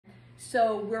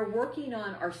So we're working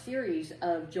on our series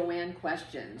of Joanne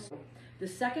questions. The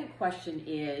second question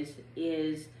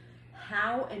is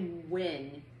how and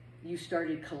when you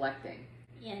started collecting.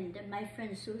 And my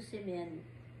friend Susan and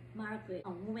Margaret,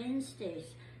 on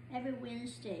Wednesdays, every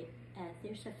Wednesday,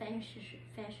 there's a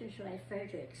fashion show at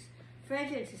Frederick's.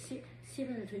 Frederick's is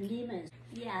similar to Neiman's.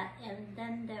 Yeah, and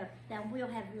then we'll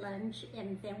have lunch,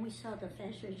 and then we saw the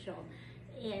fashion show.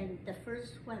 And the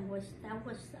first one was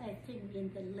I think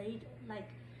in the late, like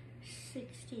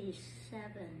 67.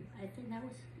 I think that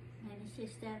was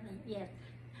 1967. Yes,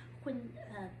 when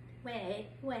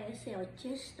YSL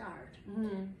just started,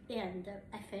 and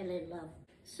I fell in love.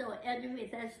 So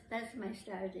anyway, that's my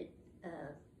started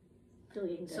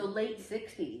doing. So late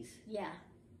 60s. Yeah.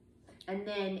 And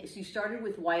then, so you started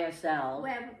with YSL.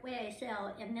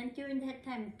 YSL, and then during that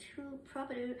time too,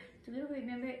 probably, do you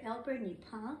remember Albert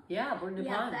Nippon? Yeah, Albert Nippon.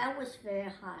 Yeah, that was very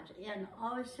hot. And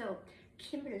also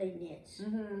Kimberly knits.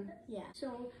 Yeah,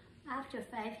 so after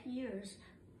 5 years,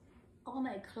 all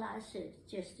my classes,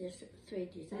 just this 3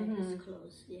 designers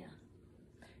clothes, yeah.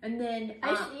 And then...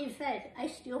 in fact, I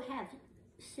still have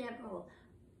several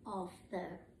of the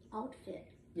outfit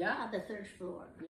on the 3rd floor.